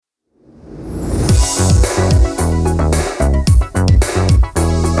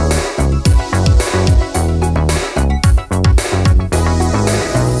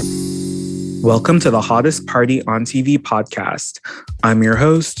Welcome to the Hottest Party on TV podcast. I'm your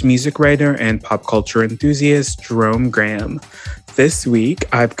host, music writer, and pop culture enthusiast, Jerome Graham. This week,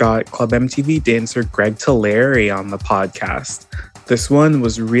 I've got Club MTV dancer Greg Telleri on the podcast. This one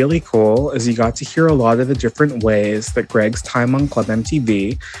was really cool as you got to hear a lot of the different ways that Greg's time on Club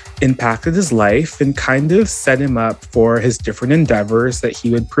MTV impacted his life and kind of set him up for his different endeavors that he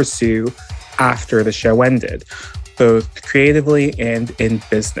would pursue after the show ended, both creatively and in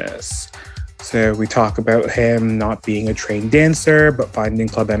business. So we talk about him not being a trained dancer, but finding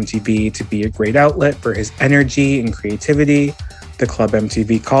Club MTV to be a great outlet for his energy and creativity, the Club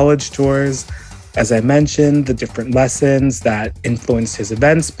MTV college tours, as I mentioned, the different lessons that influenced his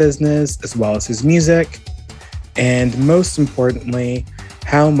events business, as well as his music, and most importantly,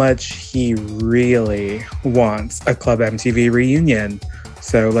 how much he really wants a Club MTV reunion.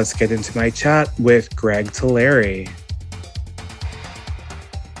 So let's get into my chat with Greg Telleri.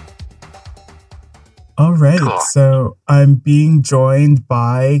 All right, cool. So I'm being joined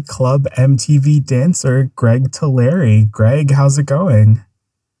by Club MTV dancer Greg Telleri. Greg, how's it going?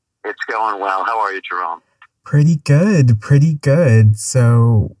 It's going well. How are you, Jerome? Pretty good.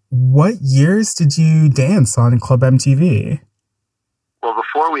 So what years did you dance on Club MTV? Well,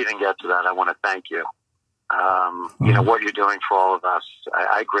 before we even get to that, I want to thank you. You know, what you're doing for all of us,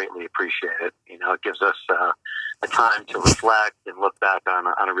 I greatly appreciate it. You know, it gives us a time to reflect and look back on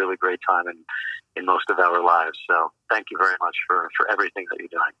a really great time in most of our lives. So thank you very much for everything that you're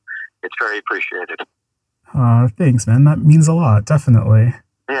doing. It's very appreciated. Thanks, man. That means a lot, definitely.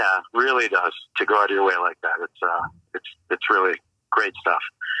 Yeah, really does, to go out of your way like that. It's really great stuff.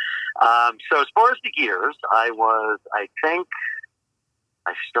 So as far as the years, I think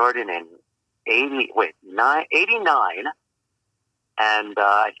I started in 89, and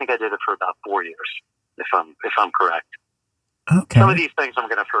I think I did it for about 4 years, if I'm correct. Okay. Some of these things I'm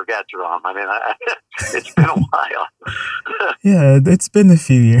going to forget, Jerome. I mean, it's been a while. Yeah, it's been a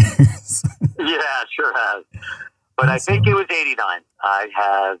few years. Yeah, it sure has. But I think it was 89.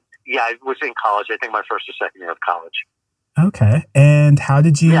 I was in college. I think my first or second year of college. Okay. And how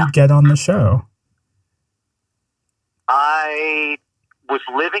did you get on the show? I was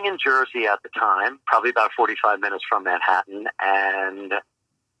living in Jersey at the time, probably about 45 minutes from Manhattan. And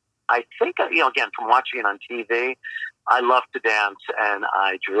I think, again, from watching it on TV, I loved to dance, and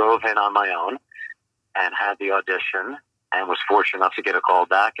I drove in on my own and had the audition and was fortunate enough to get a call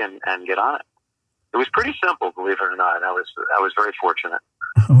back and get on it. It was pretty simple, believe it or not. I was very fortunate.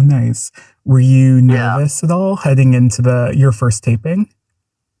 Oh, nice. Were you nervous at all heading into your first taping?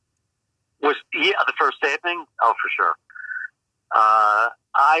 The first taping? Oh, for sure.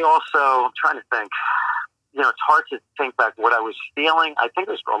 I also, I'm trying to think, it's hard to think back what I was feeling. I think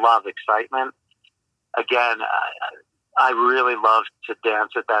there's a lot of excitement. Again, I really loved to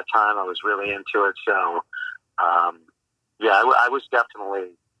dance at that time. I was really into it. So, I was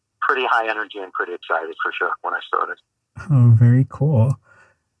definitely pretty high energy and pretty excited for sure when I started. Oh, very cool.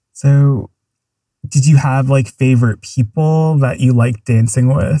 So did you have favorite people that you liked dancing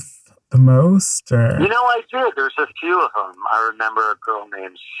with the most? Or? I did. There's a few of them. I remember a girl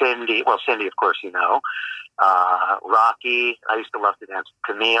named Cindy. Well, Cindy, of course, you know. Rocky. I used to love to dance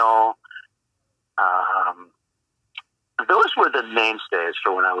with Camille. Those were the mainstays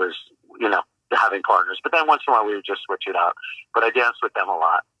for when I was, having partners. But then once in a while we would just switch it out. But I danced with them a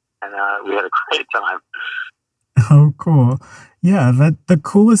lot, and we had a great time. Oh, cool. Yeah, the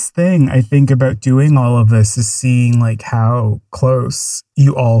coolest thing I think about doing all of this is seeing how close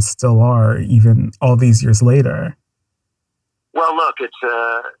you all still are, even all these years later. Well, look, it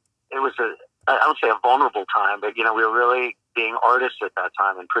was I don't say a vulnerable time, but we were really being artists at that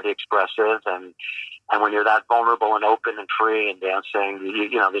time and pretty expressive, and when you're that vulnerable and open and free and dancing,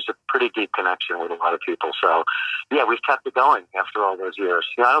 there's a pretty deep connection with a lot of people. So, yeah, we've kept it going after all those years.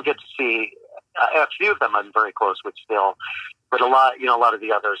 I don't get to see a few of them I'm very close with still, but a lot of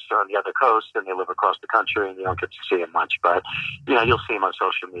the others are on the other coast and they live across the country and you don't get to see them much. But, you'll see them on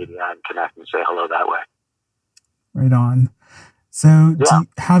social media and connect and say hello that way. Right on. So do you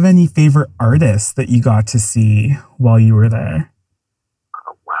have any favorite artists that you got to see while you were there?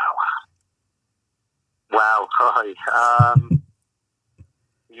 Oh, wow.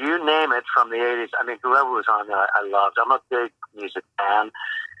 You name it from the 80s. I mean, whoever was on there, I loved. I'm a big music fan.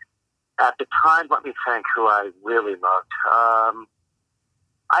 At the time, let me think who I really loved.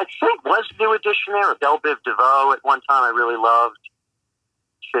 I think was New Edition there, or Belle Biv DeVoe at one time I really loved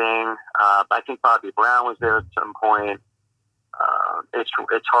seeing. I think Bobby Brown was there at some point.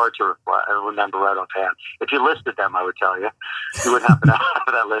 It's hard to remember right offhand. If you listed them, I would tell you. You wouldn't happen to have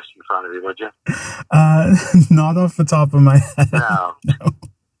that list in front of you, would you? Not off the top of my head. No.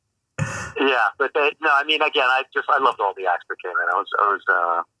 Yeah, but I mean, again, I loved all the acts that came in.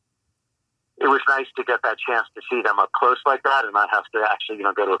 It was nice to get that chance to see them up close like that, and not have to actually,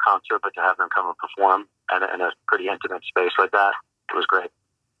 go to a concert, but to have them come and perform in a pretty intimate space like that. It was great.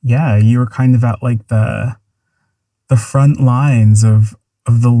 Yeah, you were kind of at like the front lines of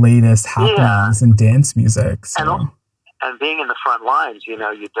the latest happenings in dance music. So. And being in the front lines, you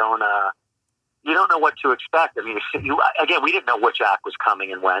don't know what to expect. I mean, again, we didn't know which act was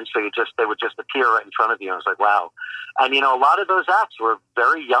coming and when, so they would just appear right in front of you. And it was like, wow. And a lot of those acts were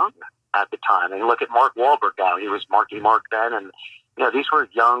very young at the time. And you look at Mark Wahlberg now; he was Marky Mark then, and these were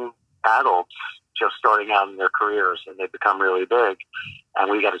young adults just starting out in their careers, and they've become really big.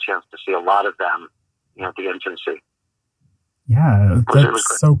 And we got a chance to see a lot of them, at the infancy. Yeah,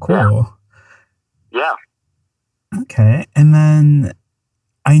 that's so cool. Yeah. Okay, and then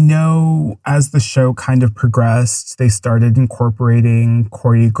I know as the show kind of progressed, they started incorporating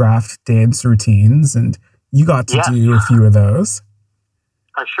choreographed dance routines, and you got to do a few of those.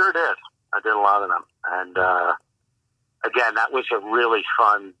 I sure did. I did a lot of them. And again, that was a really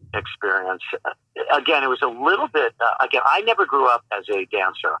fun experience. Again, it was a little bit, I never grew up as a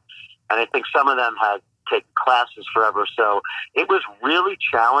dancer. And I think some of them had taken classes forever. So it was really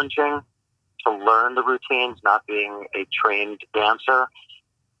challenging to learn the routines, not being a trained dancer.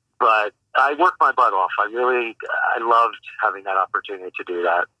 But I worked my butt off. I loved having that opportunity to do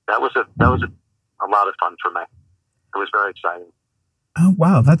that. That was a lot of fun for me. It was very exciting. Oh,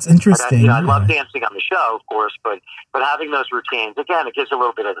 wow. That's interesting. I love dancing on the show, of course, but having those routines, again, it gives a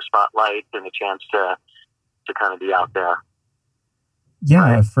little bit of the spotlight and a chance to kind of be out there.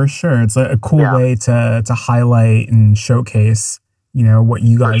 Yeah, right? For sure. It's a cool way to highlight and showcase, what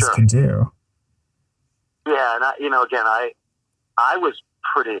you guys could do. Yeah, and again, I was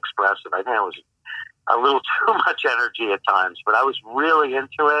pretty expressive. I think I was a little too much energy at times, but I was really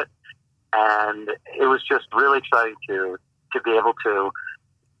into it, and it was just really exciting to be able to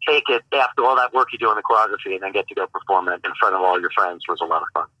take it after all that work you do in the choreography and then get to go perform it in front of all your friends was a lot of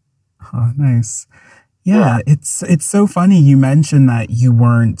fun. Oh, nice. Yeah, it's so funny you mentioned that you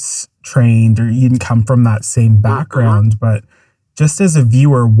weren't trained or you didn't come from that same background, but just as a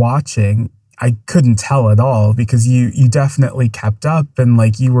viewer watching, I couldn't tell at all because you definitely kept up and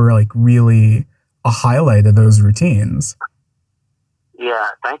like you were like really a highlight of those routines. Yeah,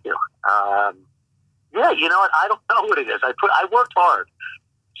 thank you. Yeah, you know what? I don't know what it is. I worked hard,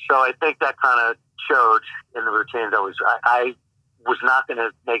 so I think that kind of showed in the routines. I was not going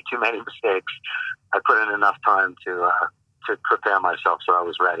to make too many mistakes. I put in enough time to prepare myself, so I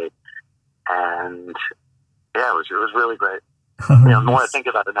was ready. And yeah, it was really great. The more I think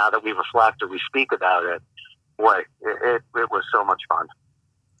about it now that we reflect or we speak about it, boy, it was so much fun.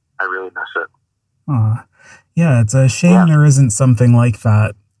 I really miss it. Yeah, it's a shame there isn't something like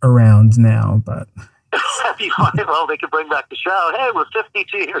that around now, but. Well, they could bring back the show. Hey, we're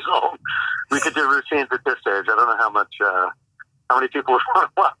 52 years old. We could do routines at this age. I don't know how many people would want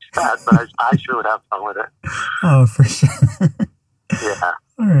to watch that, but I sure would have fun with it. Oh, for sure. Yeah.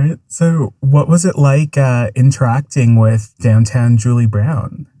 All right. So what was it like interacting with downtown Julie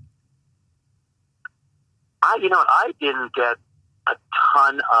Brown? I didn't get a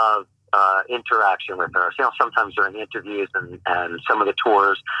ton of interaction with her. Sometimes during interviews and some of the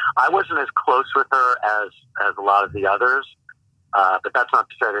tours, I wasn't as close with her as a lot of the others. But that's not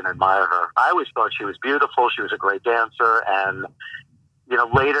to say I didn't admire her. I always thought she was beautiful. She was a great dancer. And,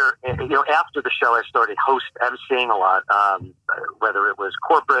 later, after the show, I started emceeing a lot, whether it was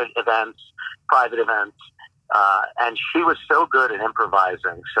corporate events, private events. And she was so good at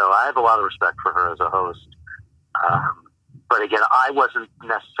improvising. So I have a lot of respect for her as a host. But again, I wasn't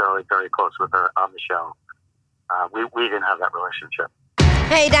necessarily very close with her on the show. We didn't have that relationship.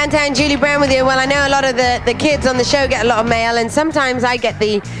 Hey, Downtown Julie Brown with you. Well, I know a lot of the kids on the show get a lot of mail, and sometimes I get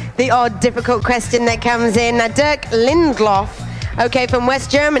the odd difficult question that comes in. Now, Dirk Lindgloff, from West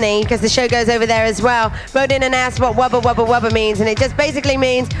Germany, because the show goes over there as well, wrote in and asked what wubba wubba wubba means, and it just basically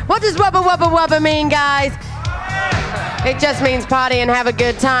means, what does wubba wubba wubba mean, guys? It just means party and have a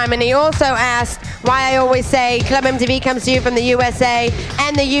good time. And he also asked why I always say Club MTV comes to you from the USA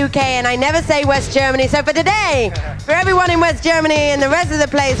and the UK, and I never say West Germany. So for today, for everyone in West Germany and the rest of the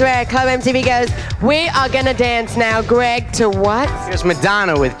place where Club MTV goes, we are gonna dance now, Greg, to what? Here's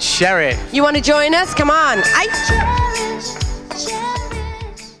Madonna with Cherish. You want to join us? Come on.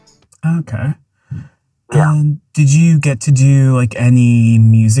 Okay. And did you get to do like any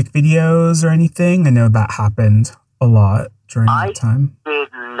music videos or anything? I know that happened a lot during that time. I did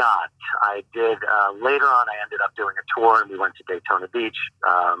not. I did. Later on, I ended up doing a tour and we went to Daytona Beach.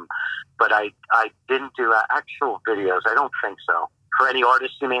 But I didn't do actual videos. I don't think so For any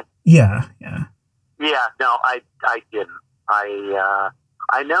artists, you mean? Yeah. Yeah, no, I didn't.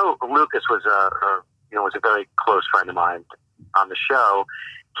 I know Lucas was was a very close friend of mine on the show.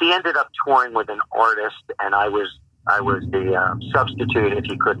 He ended up touring with an artist, and I was the substitute if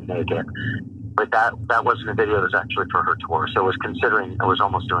he couldn't make it. But that wasn't a video; it was actually for her tour. So I was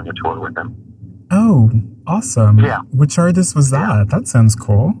almost doing a tour with him. Oh, awesome! Yeah. Which artist was that? Yeah. That sounds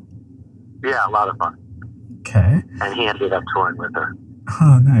cool. Yeah, a lot of fun. Okay. And he ended up touring with her.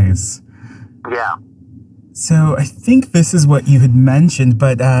 Oh, nice. Yeah. So I think this is what you had mentioned,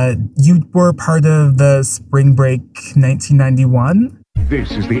 but you were part of the Spring Break 1991?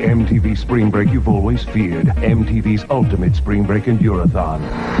 This is the MTV Spring Break you've always feared. MTV's ultimate Spring Break Endurathon.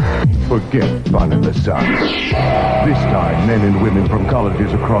 Forget fun in the sun. This time, men and women from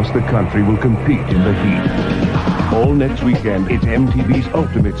colleges across the country will compete in the heat. All next weekend, it's MTV's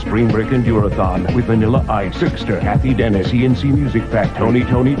ultimate Spring Break Endurathon with Vanilla Ice, Trickster, Kathy Dennis, CNC Music Fact, Tony,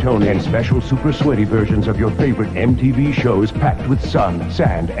 and special super sweaty versions of your favorite MTV shows packed with sun,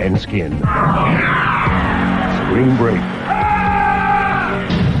 sand, and skin. Spring Break.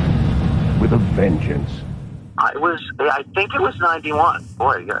 With a vengeance. I think it was 91.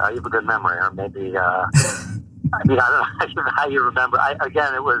 Boy, you have a good memory, or maybe, I don't know how you remember.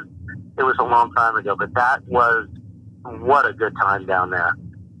 Again, it was a long time ago, but what a good time down there.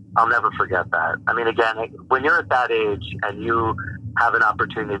 I'll never forget that. I mean, again, when you're at that age and you have an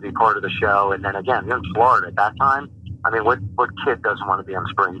opportunity to be part of the show, and then again, you're in Florida at that time. I mean, what kid doesn't want to be on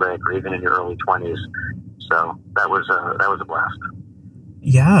spring break or even in your early 20s? So that was a blast.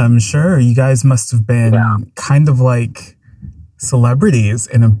 Yeah, I'm sure you guys must have been kind of like celebrities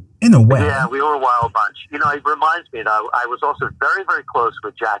in a way. Yeah, we were a wild bunch. You know, it reminds me that I was also very, very close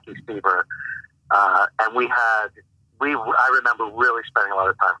with Jackie Stieber, and I remember really spending a lot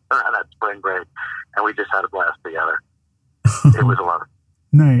of time around that spring break, and we just had a blast together. It was a lot of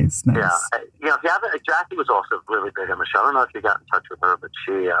Nice. Yeah, you know, Jackie was also really big on the show. I don't know if you got in touch with her, but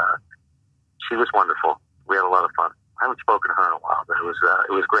she was wonderful. We had a lot of fun. I haven't spoken to her in a while, but it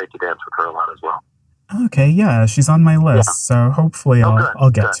was great to dance with her a lot as well. Okay, yeah, she's on my list, so hopefully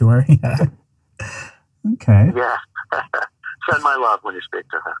I'll get to her. Yeah. Okay. Yeah. Send my love when you speak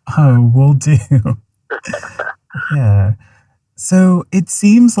to her. Oh, will do. Yeah. So it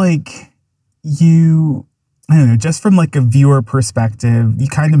seems like you, I don't know, just from like a viewer perspective, you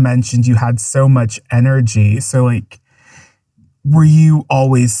kind of mentioned you had so much energy. So like, were you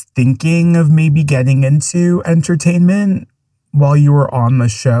always thinking of maybe getting into entertainment while you were on the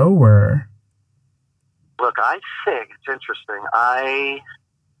show, or? Look, I think it's interesting.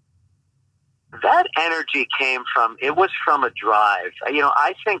 That energy was from a drive. You know,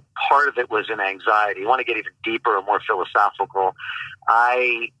 I think part of it was an anxiety. You want to get even deeper and more philosophical.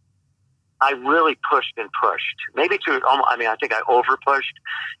 I really pushed and pushed. Maybe I think I over pushed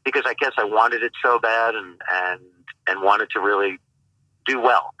because I guess I wanted it so bad and wanted to really do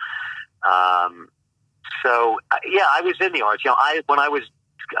well. So I was in the arts. You know, when I was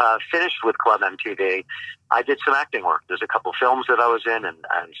finished with Club MTV, I did some acting work. There's a couple films that I was in and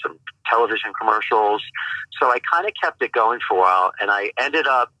some television commercials. So I kind of kept it going for a while, and I ended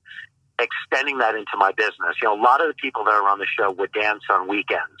up extending that into my business. You know, a lot of the people that are on the show would dance on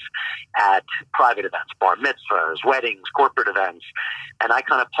weekends at private events, bar mitzvahs, weddings, corporate events. And I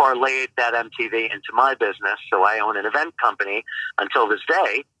kind of parlayed that MTV into my business. So I own an event company until this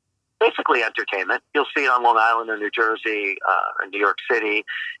day, basically entertainment. You'll see it on Long Island or New Jersey or New York City.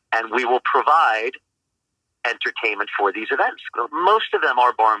 And we will provide entertainment for these events. Most of them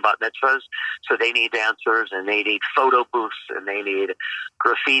are bar and bat mitzvahs, so they need dancers and they need photo booths and they need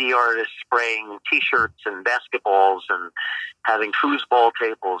graffiti artists spraying T-shirts and basketballs and having foosball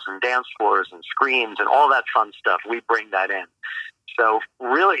tables and dance floors and screens and all that fun stuff. We bring that in. So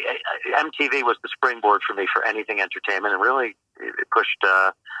really, MTV was the springboard for me for anything entertainment, and really it pushed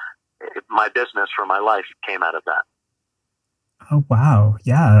my business for my life came out of that. Oh, wow.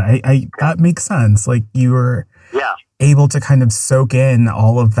 Yeah, that makes sense. Like you were able to kind of soak in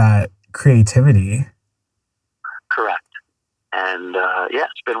all of that creativity. Correct. And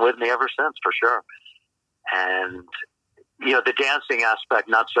it's been with me ever since, for sure. And, you know, the dancing aspect,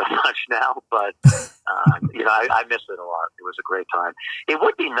 not so much now, but, you know, I miss it a lot. It was a great time. It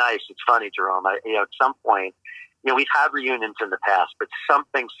would be nice. It's funny, Jerome. At some point, you know, we've had reunions in the past, but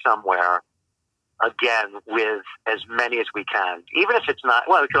something somewhere, again, with as many as we can, even if it's not,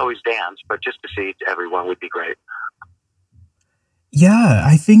 well, we could always dance, but just to see everyone would be great. Yeah,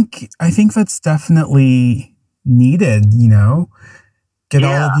 I think that's definitely needed, you know, get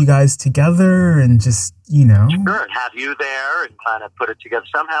all of you guys together and just, you know. Sure, and have you there and kind of put it together.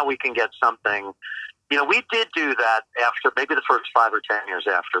 Somehow we can get something, We did do that after maybe the first 5 or 10 years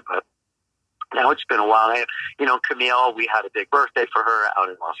after, but now it's been a while. Camille, we had a big birthday for her out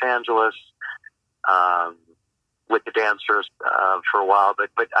in Los Angeles with the dancers for a while. But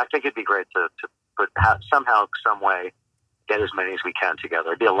I think it'd be great to somehow, some way, get as many as we can together.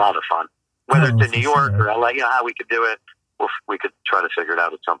 It'd be a lot of fun. Whether it's in New York or LA, how we could do it, we could try to figure it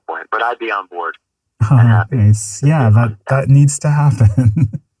out at some point. But I'd be on board. Oh, nice. Yeah, that needs to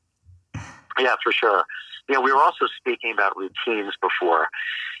happen. Yeah, for sure. We were also speaking about routines before.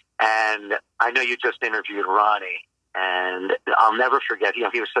 And I know you just interviewed Ronnie, and I'll never forget,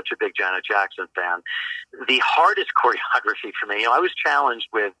 he was such a big Janet Jackson fan. The hardest choreography for me, I was challenged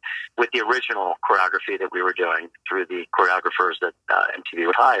with the original choreography that we were doing through the choreographers that MTV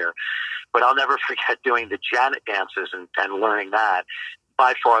would hire. But I'll never forget doing the Janet dances and learning that.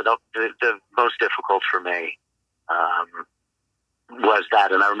 By far, the most difficult for me was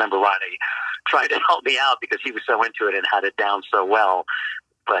that. And I remember Ronnie trying to help me out because he was so into it and had it down so well.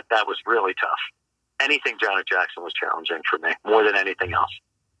 But that was really tough. Anything Janet Jackson was challenging for me more than anything else.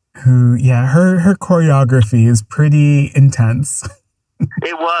 Her choreography is pretty intense.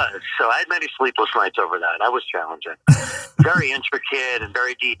 It was. So I had many sleepless nights over that. That was challenging. Very intricate and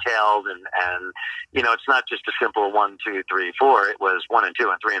very detailed. And it's not just a simple 1, 2, 3, 4. It was 1 and 2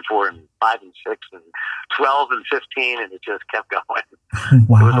 and 3 and 4 and 5 and 6 and 12 and 15. And it just kept going.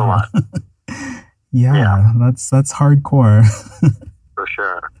 Wow. It was a lot. Yeah. That's hardcore. For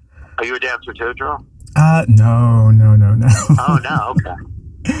sure. Are you a dancer too, Drew? No. Oh, no, okay.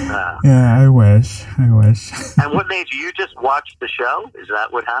 Yeah, I wish. And what made you just watch the show? Is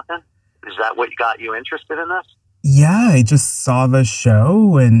that what happened? Is that what got you interested in this? Yeah, I just saw the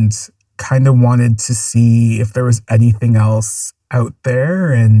show and kind of wanted to see if there was anything else out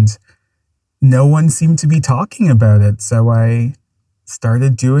there, and no one seemed to be talking about it. So I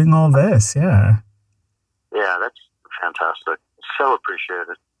started doing all this. Yeah. Yeah, that's fantastic. So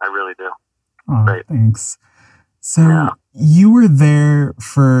appreciated. I really do. Oh, great. Thanks. So you were there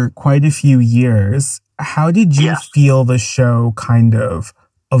for quite a few years. How did you feel the show kind of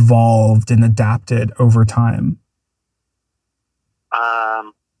evolved and adapted over time?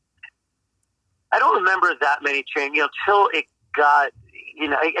 I don't remember that many changes, till it got,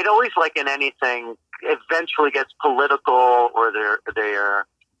 it always, like in anything, eventually gets political, or they're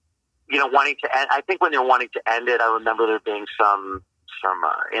wanting to end. I think when they're wanting to end it, I remember there being some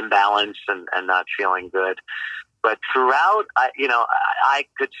imbalance and not feeling good. But throughout, I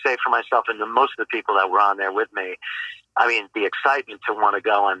could say for myself and most of the people that were on there with me, I mean, the excitement to want to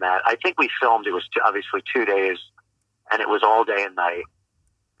go on that. I think we filmed, it was obviously 2 days, and it was all day and night.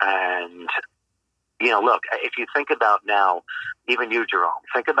 And, look, if you think about now, even you, Jerome,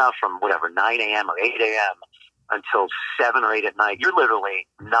 think about from 9 a.m. or 8 a.m. until 7 or 8 at night, you're literally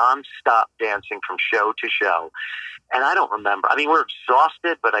nonstop dancing from show to show. And I don't remember. I mean, we're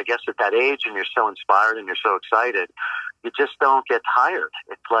exhausted, but I guess at that age, and you're so inspired and you're so excited, you just don't get tired.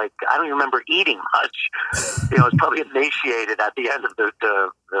 It's like, I don't remember eating much. It's probably emaciated at the end of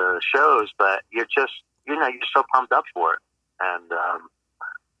the shows, but you're just, you're so pumped up for it. And,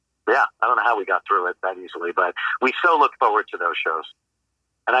 I don't know how we got through it that easily, but we so look forward to those shows.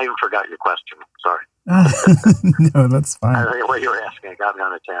 And I even forgot your question. Sorry. No, that's fine. I don't know what you were asking. It got me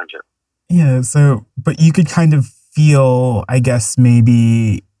on a tangent. Yeah, so, but you could kind of feel, I guess,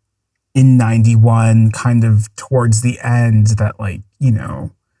 maybe in 91, kind of towards the end, that, like,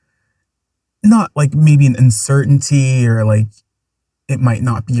 not like maybe an uncertainty, or like it might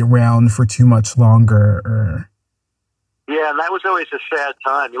not be around for too much longer, or... Yeah, and that was always a sad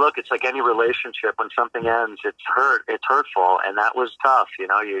time. Look, it's like any relationship. When something ends, it's hurtful, and that was tough. You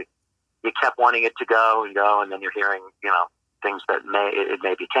kept wanting it to go, and then you're hearing, things that it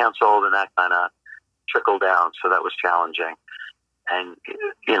may be canceled, and that kind of trickled down. So that was challenging. And,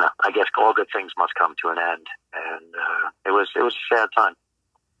 I guess all good things must come to an end. And it was a sad time.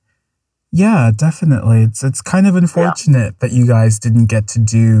 Yeah, definitely. It's kind of unfortunate that you guys didn't get to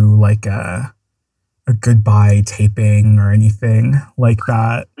do like a goodbye taping or anything like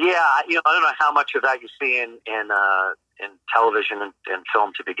that. Yeah, I don't know how much of that you see in television and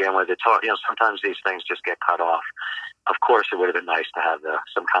film to begin with. It's hard, sometimes these things just get cut off. Of course, it would have been nice to have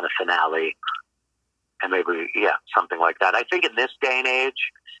some kind of finale, and maybe something like that. I think in this day and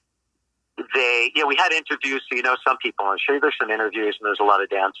age, we had interviews. So some people, I'm sure there's some interviews and there's a lot of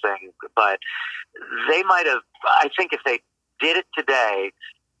dancing, but they might have. I think if they did it today,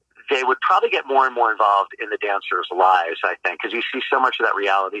 they would probably get more and more involved in the dancers' lives, I think, because you see so much of that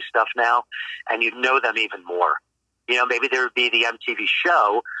reality stuff now, and you know them even more. maybe there would be the MTV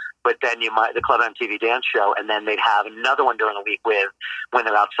show, but then the Club MTV Dance Show, and then they'd have another one during the week when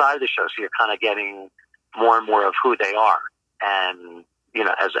they're outside the show. So you're kind of getting more and more of who they are, and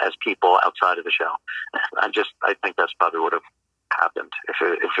as people outside of the show. I think that's probably would have happened if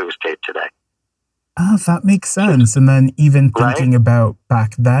it was taped today. Oh, that makes sense. And then even thinking about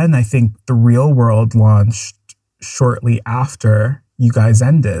back then, I think The Real World launched shortly after you guys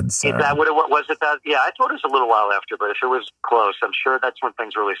ended. So. Is that what it was? Yeah, I thought it was a little while after, but if it was close, I'm sure that's when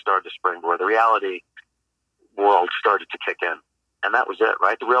things really started to springboard. The reality world started to kick in, and that was it,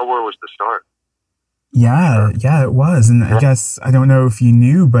 right? The Real World was the start. Yeah, it was. And I guess, I don't know if you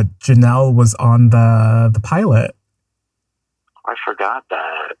knew, but Janelle was on the pilot. I forgot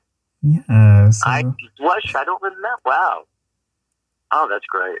that. Yeah. So. I don't remember. Wow. Oh, that's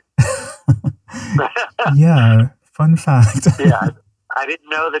great. Yeah, fun fact. Yeah, I didn't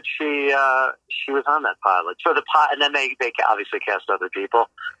know that she was on that pilot. So and then they obviously cast other people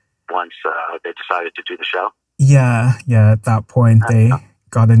once they decided to do the show. Yeah. At that point, they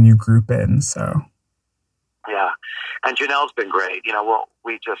got a new group in. So. Yeah, and Janelle's been great.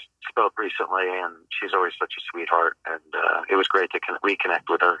 We just spoke recently, and she's always such a sweetheart, and it was great to reconnect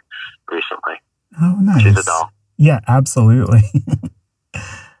with her recently. Oh, nice. She's a doll. Yeah, absolutely.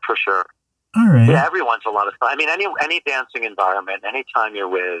 For sure. All right. Yeah, everyone's a lot of fun. I mean, any dancing environment, anytime you're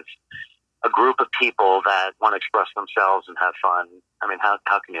with a group of people that want to express themselves and have fun, I mean, how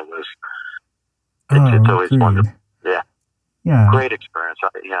can you lose? It's always wonderful. Yeah. Yeah. Great experience.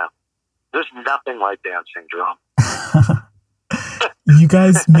 Yeah. There's nothing like dancing, Jerome. You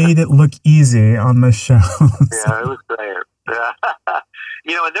guys made it look easy on the show. Yeah, it was great. Yeah.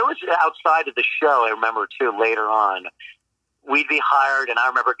 And there was outside of the show, I remember too, later on, we'd be hired, and I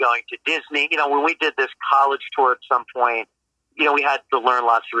remember going to Disney. When we did this college tour at some point, we had to learn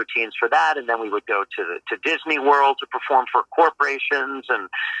lots of routines for that, and then we would go to Disney World to perform for corporations, and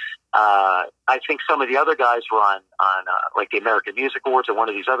I think some of the other guys were on like the American Music Awards or one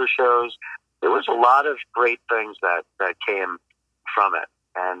of these other shows. There was a lot of great things that came from it,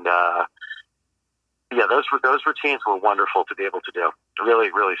 and those routines were wonderful to be able to do.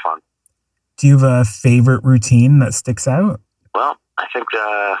 Really, really fun. Do you have a favorite routine that sticks out? Well, I think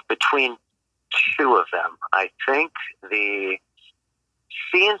between two of them, I think the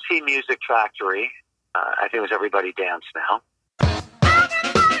CNC Music Factory, I think it was Everybody Dance Now.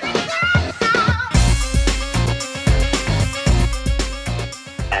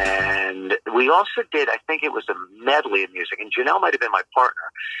 And we also did, I think it was a medley of music, and Janelle might have been my partner.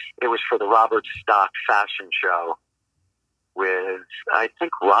 It was for the Robert Stock fashion show with, I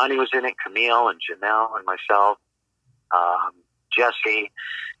think Ronnie was in it, Camille and Janelle and myself, Jesse.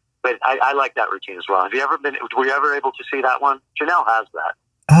 But I like that routine as well. Were you ever able to see that one? Janelle has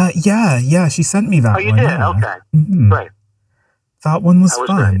that. Yeah, she sent me that one. Oh, you did? Yeah. Okay. Mm-hmm. Great. That one was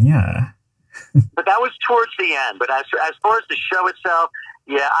fun, great. Yeah. But that was towards the end. But as far as the show itself,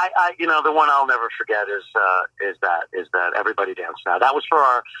 yeah, I the one I'll never forget is that Everybody Dance Now. That was for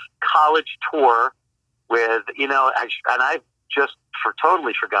our college tour with, and I just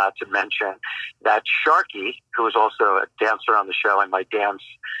totally forgot to mention that Sharky, who was also a dancer on the show and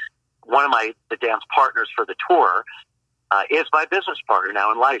one of the dance partners for the tour, is my business partner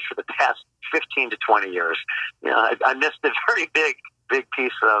now in life for the past 15 to 20 years. I missed a very big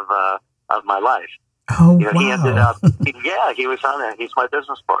piece of my life. Oh, wow. He ended up, he was on there. He's my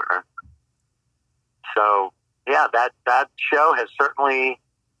business partner. So, yeah, that show has certainly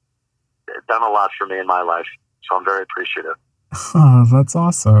done a lot for me in my life. So I'm very appreciative. Oh, that's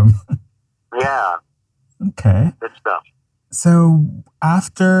awesome. Yeah. Okay. Good stuff. So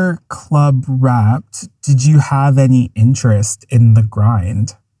after Club wrapped, did you have any interest in the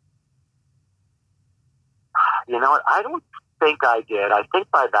grind? You know what? I don't think I did. I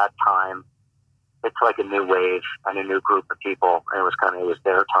think by that time, it's like a new wave and a new group of people, and it was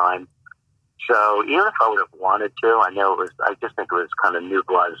their time. So even if I would have wanted to, I just think it was kind of new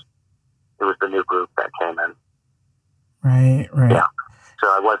blood. It was the new group that came in. Right. Yeah. So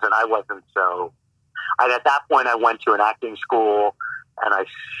I wasn't so. At that point, I went to an acting school, and I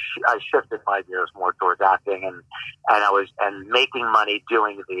shifted my gears more towards acting, and I was making money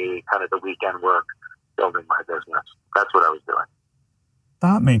doing the kind of the weekend work, building my business. That's what I was doing.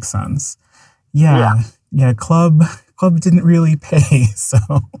 That makes sense. Yeah. Club didn't really pay, so.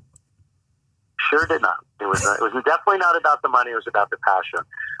 Sure did not. It was definitely not about the money. It was about the passion,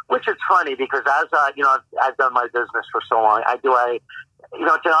 which is funny because as I've done my business for so long.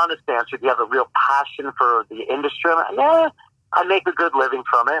 It's an honest answer. Do you have a real passion for the industry? Yeah, I make a good living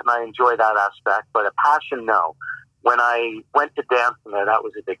from it, and I enjoy that aspect. But a passion, no. When I went to dancing, that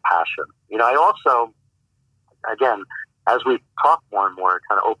was a big passion. I also again, as we talk more and more, it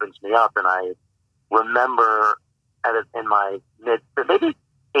kind of opens me up. And I remember in my maybe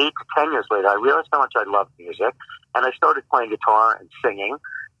 8 to 10 years later, I realized how much I loved music, and I started playing guitar and singing,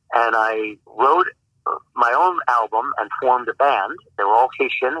 and I wrote my own album and formed a band. They were all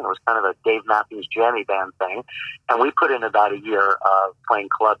Haitian. It was kind of a Dave Matthews jammy band thing, and we put in about a year of playing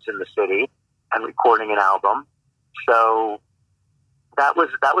clubs in the city and recording an album. So that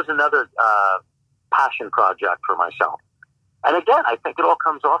was another passion project for myself. And again, I think it all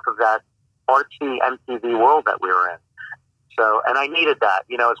comes off of that artsy MTV world that we were in. So, and I needed that,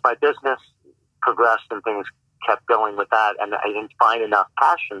 as my business progressed and things kept going with that, and I didn't find enough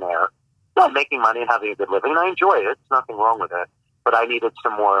passion there. Making money and having a good living, and I enjoy it. There's nothing wrong with it. But I needed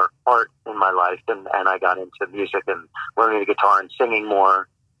some more art in my life, and I got into music and learning the guitar and singing more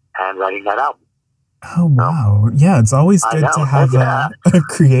and writing that album. Oh, wow. Yeah, it's always good to have a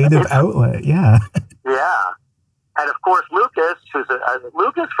creative outlet. Yeah. Yeah. And of course, Lucas,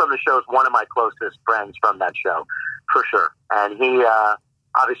 Lucas from the show is one of my closest friends from that show, for sure. And he,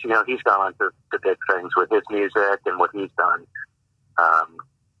 obviously, he's gone on to big things with his music and what he's done,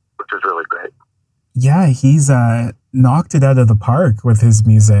 which was really great. Yeah, he's knocked it out of the park with his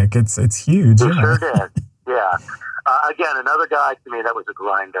music. It's huge. He sure did. Yeah. Again, another guy to me that was a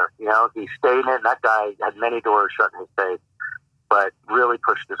grinder. He stayed in it, and that guy had many doors shut in his face, but really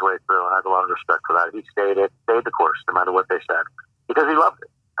pushed his way through, and I have a lot of respect for that. He stayed the course, no matter what they said, because he loved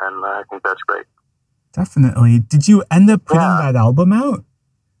it, and I think that's great. Definitely. Did you end up putting that album out?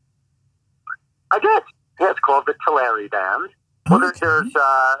 I did. Yeah, it's called the Telleri Band. Well, Okay. There's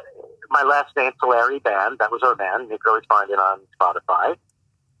my last name, Telleri Band. That was our band. You can always find it on Spotify.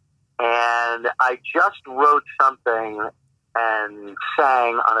 And I just wrote something and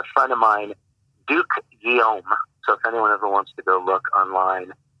sang on a friend of mine, Duke Guillaume. So if anyone ever wants to go look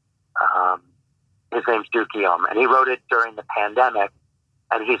online, his name's Duke Guillaume. And he wrote it during the pandemic.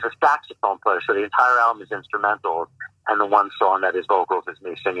 And he's a saxophone player. So the entire album is instrumental. And the one song that is vocals is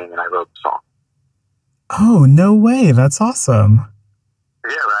me singing, and I wrote the song. Oh, no way. That's awesome.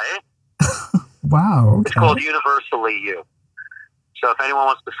 Yeah, right? Wow. Okay. It's called Universally You. So if anyone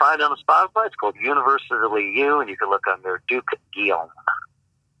wants to find it on Spotify, it's called Universally You, and you can look under Duke Guillaume.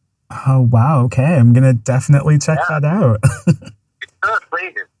 Oh, wow. Okay. I'm going to definitely check that out.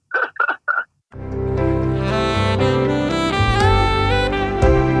 Please.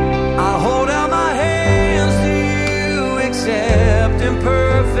 I hold out my hands to you, except in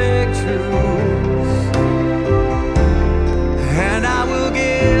perfect truth, and I will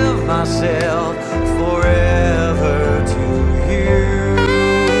give myself forever to you.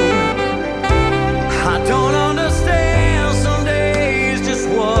 I don't understand some days just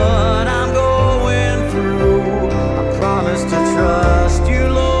what I'm going through. I promise to trust you,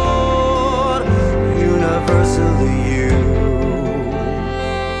 Lord, universally you.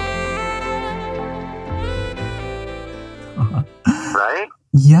 Right?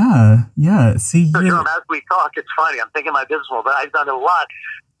 Yeah. See, So, as we talk, it's funny. I'm thinking my business world, but I've done a lot,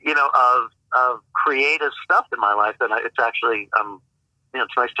 of creative stuff in my life, and it's actually,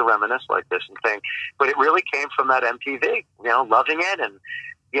 it's nice to reminisce like this and think. But it really came from that MTV, loving it. And,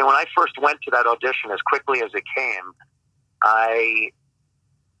 when I first went to that audition, as quickly as it came,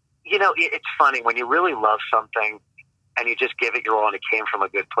 it's funny when you really love something and you just give it your all and it came from a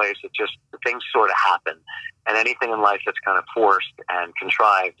good place, things sort of happen. And anything in life that's kind of forced and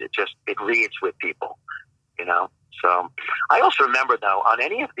contrived, it reads with people, So I also remember, though, on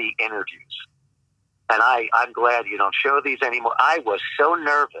any of the interviews, and I'm glad you don't show these anymore, I was so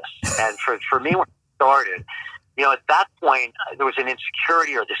nervous. And for me, when it started, at that point, there was an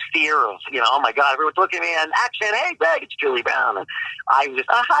insecurity or this fear of, oh my God, everyone's looking at me and action, hey, Greg, it's Julie Brown. And I was,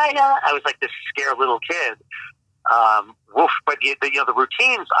 hi, I was like this scared little kid. But the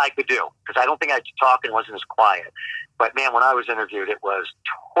routines I could do, because I don't think I could talk and wasn't as quiet. But man, when I was interviewed, it was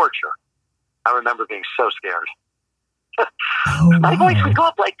torture. I remember being so scared. My voice would go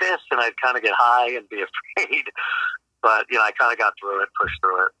up like this, and I'd kind of get high and be afraid. But I kind of got through it, pushed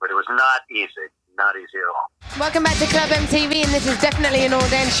through it. But it was not easy. Not easy at all. Welcome back to Club MTV, and this is definitely an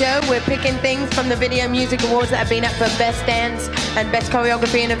all-dance show. We're picking things from the Video Music Awards that have been up for Best Dance and Best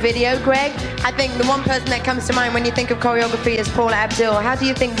Choreography in a Video. Greg, I think the one person that comes to mind when you think of choreography is Paula Abdul. How do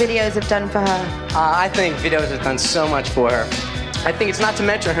you think videos have done for her? I think videos have done so much for her. I think it's not to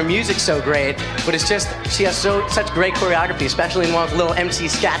mention her music's so great, but it's just she has such great choreography, especially in one with little MC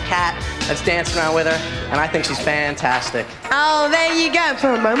Scat Cat that's dancing around with her, and I think she's fantastic. Oh, there you go.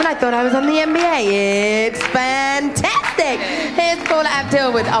 For a moment, I thought I was on the NBA. It's fantastic. Here's Paula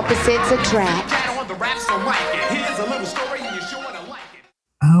Abdul with Opposites Attract.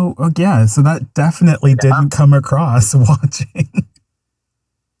 Oh, yeah. So that definitely didn't come across watching.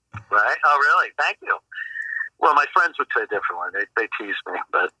 Right? Oh, really? Thank you. Well, my friends would say differently. They tease me,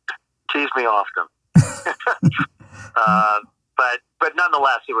 but tease me often. But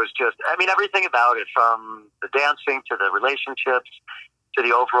nonetheless, it was just, I mean, everything about it, from the dancing to the relationships to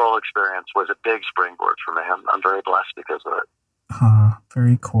the overall experience, was a big springboard for me. I'm very blessed because of it.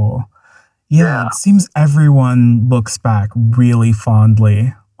 Very cool. Yeah, it seems everyone looks back really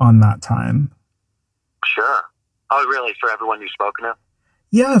fondly on that time. Sure. Oh, really? For everyone you've spoken to?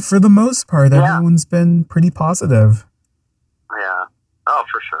 Yeah, for the most part, everyone's been pretty positive. Yeah. Oh,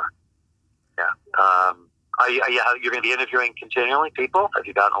 for sure. Yeah. You're going to be interviewing continually people? Have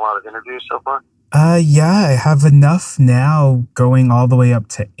you gotten a lot of interviews so far? Yeah, I have enough now going all the way up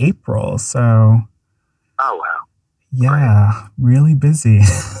to April, so... Oh, wow. Yeah, really busy.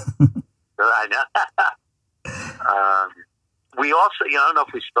 I know. We also, I don't know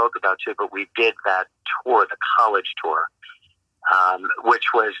if we spoke about it, but we did that tour, the college tour, which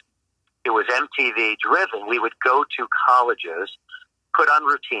was MTV driven. We would go to colleges, put on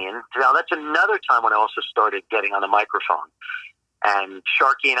routine. Now, that's another time when I also started getting on the microphone. And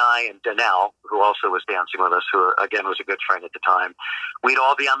Sharky and I and Danelle, who also was dancing with us, who, again, was a good friend at the time, we'd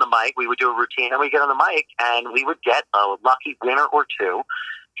all be on the mic. We would do a routine, and we'd get on the mic, and we would get a lucky winner or two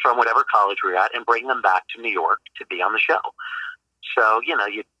from whatever college we were at and bring them back to New York to be on the show. So,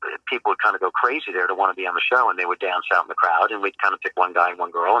 people would kind of go crazy there to want to be on the show, and they would dance out in the crowd, and we'd kind of pick one guy and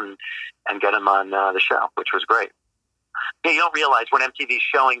one girl and get them on the show, which was great. Yeah, you don't realize when MTV's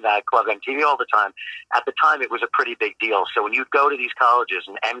showing that Club MTV all the time, at the time it was a pretty big deal. So when you'd go to these colleges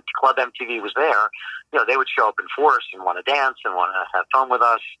and Club MTV was there, they would show up in force and want to dance and want to have fun with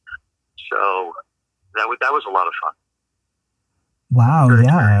us. So that was a lot of fun. Wow,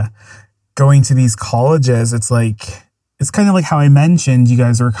 yeah. Going to these colleges, it's kind of like how I mentioned, you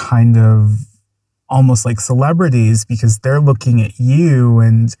guys are kind of almost like celebrities because they're looking at you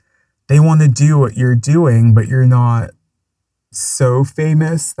and they want to do what you're doing, but you're not so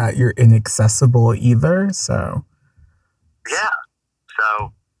famous that you're inaccessible either. So yeah,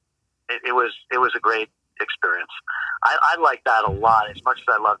 so it was a great experience. I like that a lot. As much as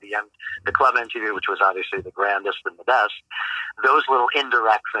I love the Club MTV, which was obviously the grandest and the best, those little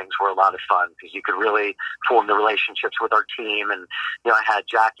indirect things were a lot of fun because you could really form the relationships with our team. And I had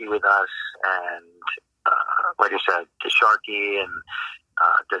Jackie with us, and like I said, Sharky and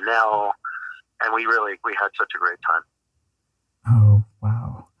Danelle, and we had such a great time. Oh,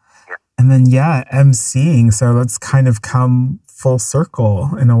 wow. Yeah. And then, emceeing. So that's kind of come full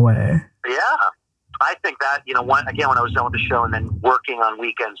circle in a way. Yeah. I think that, when I was done with the show and then working on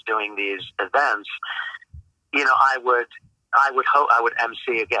weekends doing these events, I would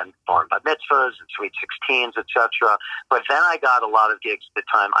MC again, bar bat mitzvahs and sweet 16s, etc. But then I got a lot of gigs at the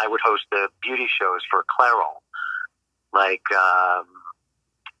time. I would host the beauty shows for Clairol. Like,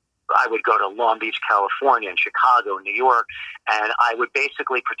 I would go to Long Beach, California, and Chicago, New York, and I would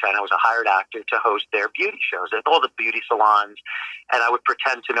basically pretend I was a hired actor to host their beauty shows at all the beauty salons, and I would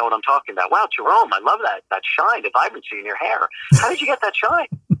pretend to know what I'm talking about. Wow, Jerome, I love that shine, the vibrancy in your hair. How did you get that shine?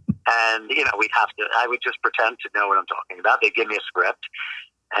 And, I would just pretend to know what I'm talking about. They'd give me a script,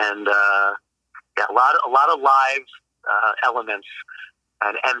 and a lot of live elements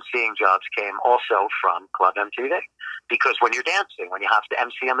and emceeing jobs came also from Club MTV. Because when you're dancing, when you have to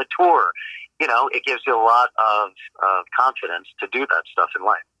MC on the tour, it gives you a lot of confidence to do that stuff in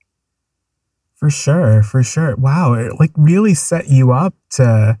life. For sure. Wow, it really set you up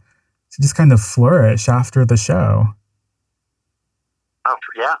to just kind of flourish after the show. Oh,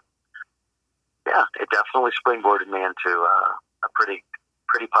 yeah. Yeah, it definitely springboarded me into a pretty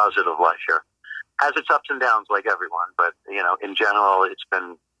positive life here. Has its ups and downs like everyone, but, in general, it's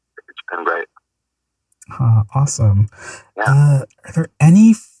been great. Awesome. Yeah. Are there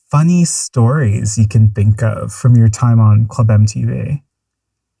any funny stories you can think of from your time on Club MTV?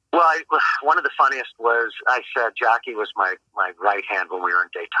 Well, one of the funniest was, I said Jackie was my right hand when we were in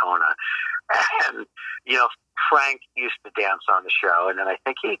Daytona. And, Frank used to dance on the show, and then I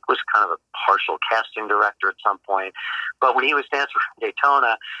think he was kind of a partial casting director at some point. But when he was dancing in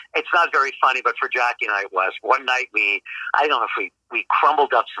Daytona, it's not very funny, but for Jackie and I it was. One night I don't know if we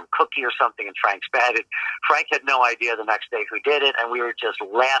crumbled up some cookie or something in Frank's bed, and Frank had no idea the next day who did it, and we were just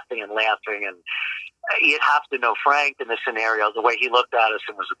laughing, and you'd have to know Frank in this scenario, the way he looked at us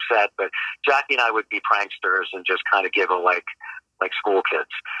and was upset. But Jackie and I would be pranksters and just kind of giggle like school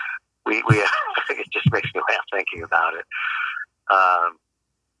kids. We it just makes me laugh thinking about it.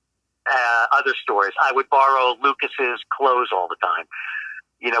 Other stories. I would borrow Lucas's clothes all the time.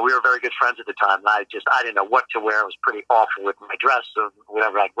 we were very good friends at the time, and I didn't know what to wear. I was pretty awful with my dress, so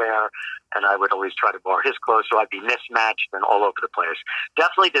whatever I'd wear, and I would always try to borrow his clothes, so I'd be mismatched and all over the place.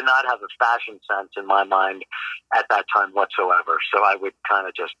 Definitely did not have a fashion sense in my mind at that time whatsoever, so I would kind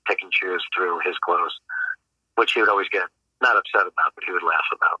of just pick and choose through his clothes, which he would always get not upset about, but he would laugh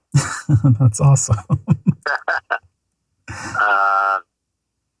about. That's awesome.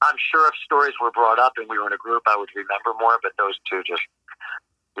 I'm sure if stories were brought up and we were in a group, I would remember more, but those two just,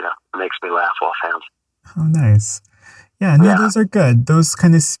 makes me laugh offhand. Oh, nice. Yeah, no, those are good. Those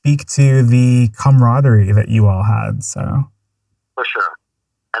kind of speak to the camaraderie that you all had, so. For sure.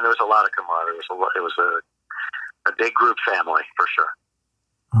 And there was a lot of camaraderie. It was a big group family, for sure.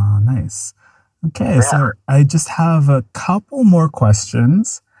 Oh, nice. Okay, so I just have a couple more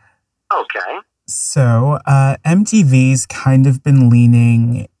questions. Okay. So, MTV's kind of been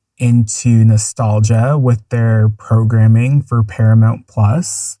leaning into nostalgia with their programming for Paramount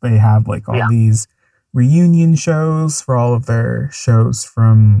Plus. They have like all these reunion shows for all of their shows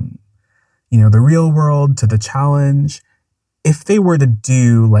from, The Real World to The Challenge. If they were to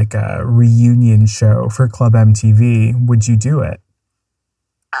do like a reunion show for Club MTV, would you do it?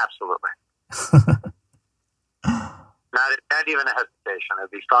 Absolutely. Not even a hesitation. It'd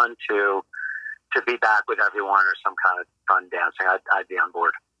be fun to be back with everyone or some kind of fun dancing. I'd be on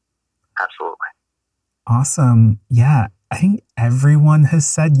board. Absolutely. Awesome. Yeah, I think everyone has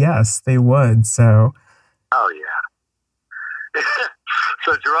said yes, they would. So. Oh, yeah.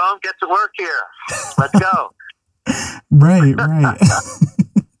 So, Jerome, get to work here. Let's go. Right.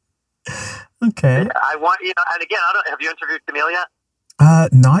 Okay. I want, and again, have you interviewed Camille yet?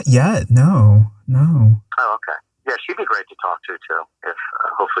 Not yet. No. Oh, okay. Yeah, she'd be great to talk to, too, if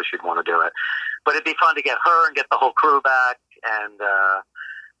hopefully she'd want to do it. But it'd be fun to get her and get the whole crew back and,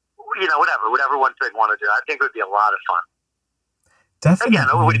 whatever one thing want to do. I think it would be a lot of fun. Definitely. Again,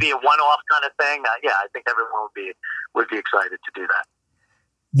 it would be a one-off kind of thing. I think everyone would be excited to do that.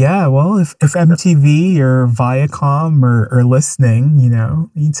 Yeah, well, if MTV or Viacom are listening,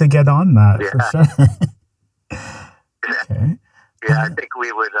 need to get on that for sure. Okay. Yeah, I think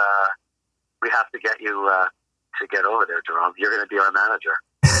we would. We have to get you to get over there, Jerome. You're going to be our manager.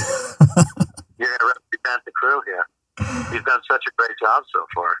 You're going to represent the crew here. You've done such a great job so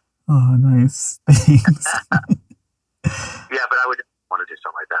far. Oh, nice. Thanks. Yeah, but I would want to do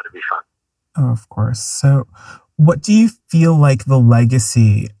something like that. It'd be fun. Oh, of course. So, what do you feel like the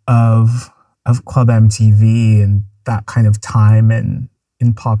legacy of Club MTV and that kind of time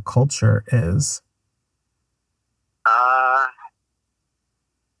in pop culture is?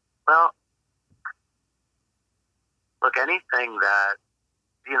 Well, look, anything that,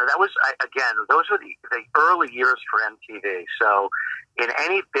 that was, again, those were the early years for MTV. So in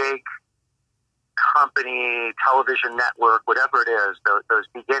any big company, television network, whatever it is, those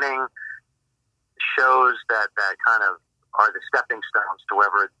beginning shows that kind of are the stepping stones to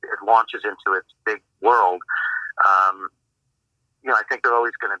wherever it launches into its big world, I think they're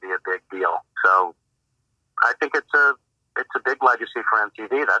always going to be a big deal. So I think it's a big legacy for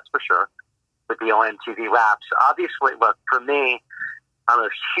MTV, that's for sure, with the MTV Raps. Obviously, look, for me, I'm a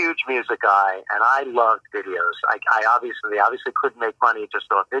huge music guy, and I loved videos. I obviously couldn't make money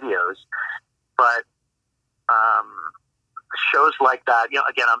just off videos, but shows like that,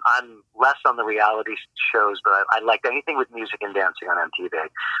 again, I'm less on the reality shows, but I liked anything with music and dancing on MTV.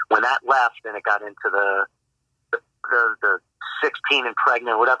 When that left and it got into the 16 and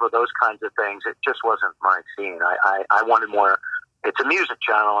pregnant, whatever, those kinds of things, it just wasn't my scene. I wanted more. It's a music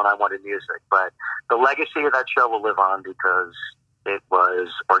channel, and I wanted music. But the legacy of that show will live on because it was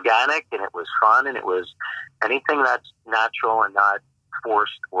organic, and it was fun, and it was anything that's natural and not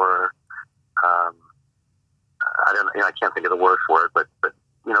forced or I don't know. I can't think of the word for it, but there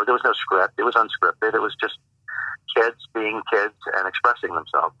was no script. It was unscripted. It was just kids being kids and expressing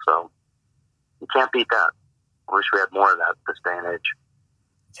themselves. So you can't beat that. I wish we had more of that this day and age.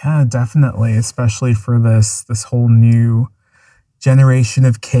 Yeah, definitely, especially for this whole new generation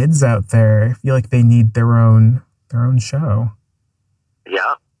of kids out there. I feel like they need their own show.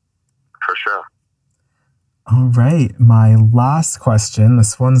 Yeah, for sure. All right, my last question.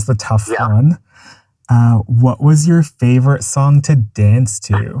 This one's the tough one. What was your favorite song to dance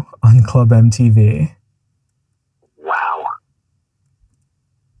to on Club MTV? Wow.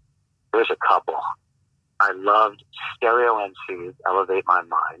 There's a couple. I loved Stereo MC's Elevate My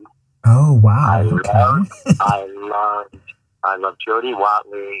Mind. Oh, wow. I loved Jody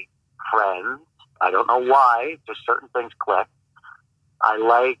Watley, Friends. I don't know why, just certain things click. I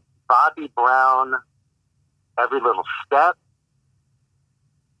like Bobby Brown, Every Little Step.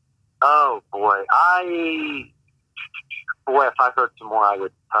 Oh boy, Boy, if I heard some more, I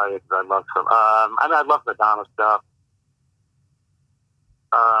would tell you because I love some. I love Madonna stuff.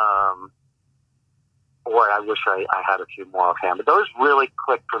 Boy, I wish I had a few more offhand, but those really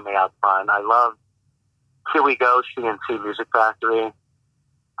clicked for me out front. I love Here We Go, CNC Music Factory.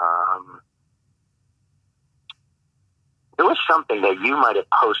 There was something that you might have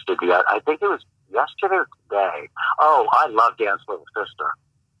posted yet. I think it was yesterday or today. Oh, I love Dance Little Sister.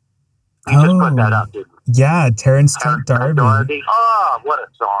 You just put that up, didn't you? Yeah, Terrence Darby. Oh, what a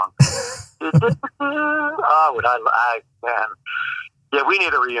song. Oh, would I man. Yeah, we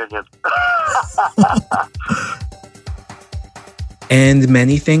need a reunion. And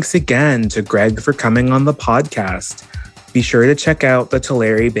many thanks again to Greg for coming on the podcast. Be sure to check out the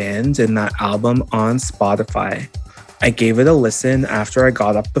Telleri Band and that album on Spotify. I gave it a listen after I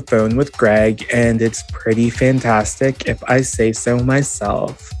got off the phone with Greg, and it's pretty fantastic if I say so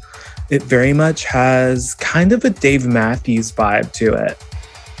myself. It very much has kind of a Dave Matthews vibe to it.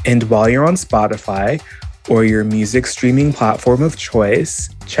 And while you're on Spotify or your music streaming platform of choice,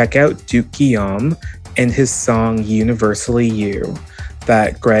 check out Duke Guillaume and his song Universally You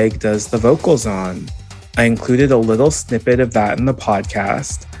that Greg does the vocals on. I included a little snippet of that in the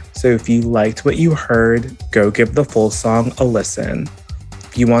podcast, so if you liked what you heard, go give the full song a listen.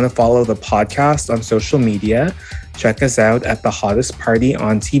 If you want to follow the podcast on social media, check us out at The Hottest Party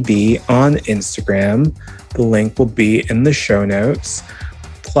on TV on Instagram. The link will be in the show notes.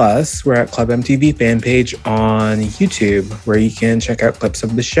 Plus, we're at Club MTV fan page on YouTube, where you can check out clips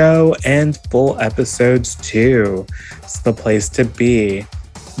of the show and full episodes too. It's the place to be.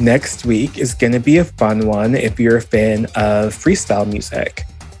 Next week is going to be a fun one if you're a fan of freestyle music.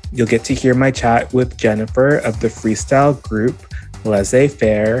 You'll get to hear my chat with Jennifer of the freestyle group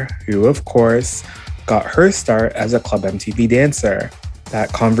Laissez-Faire, who, of course, got her start as a Club MTV dancer.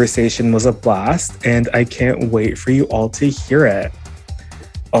 That conversation was a blast, and I can't wait for you all to hear it.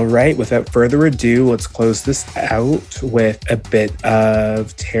 All right, without further ado, let's close this out with a bit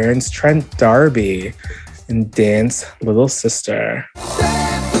of Terrence Trent D'Arby and Dance Little Sister.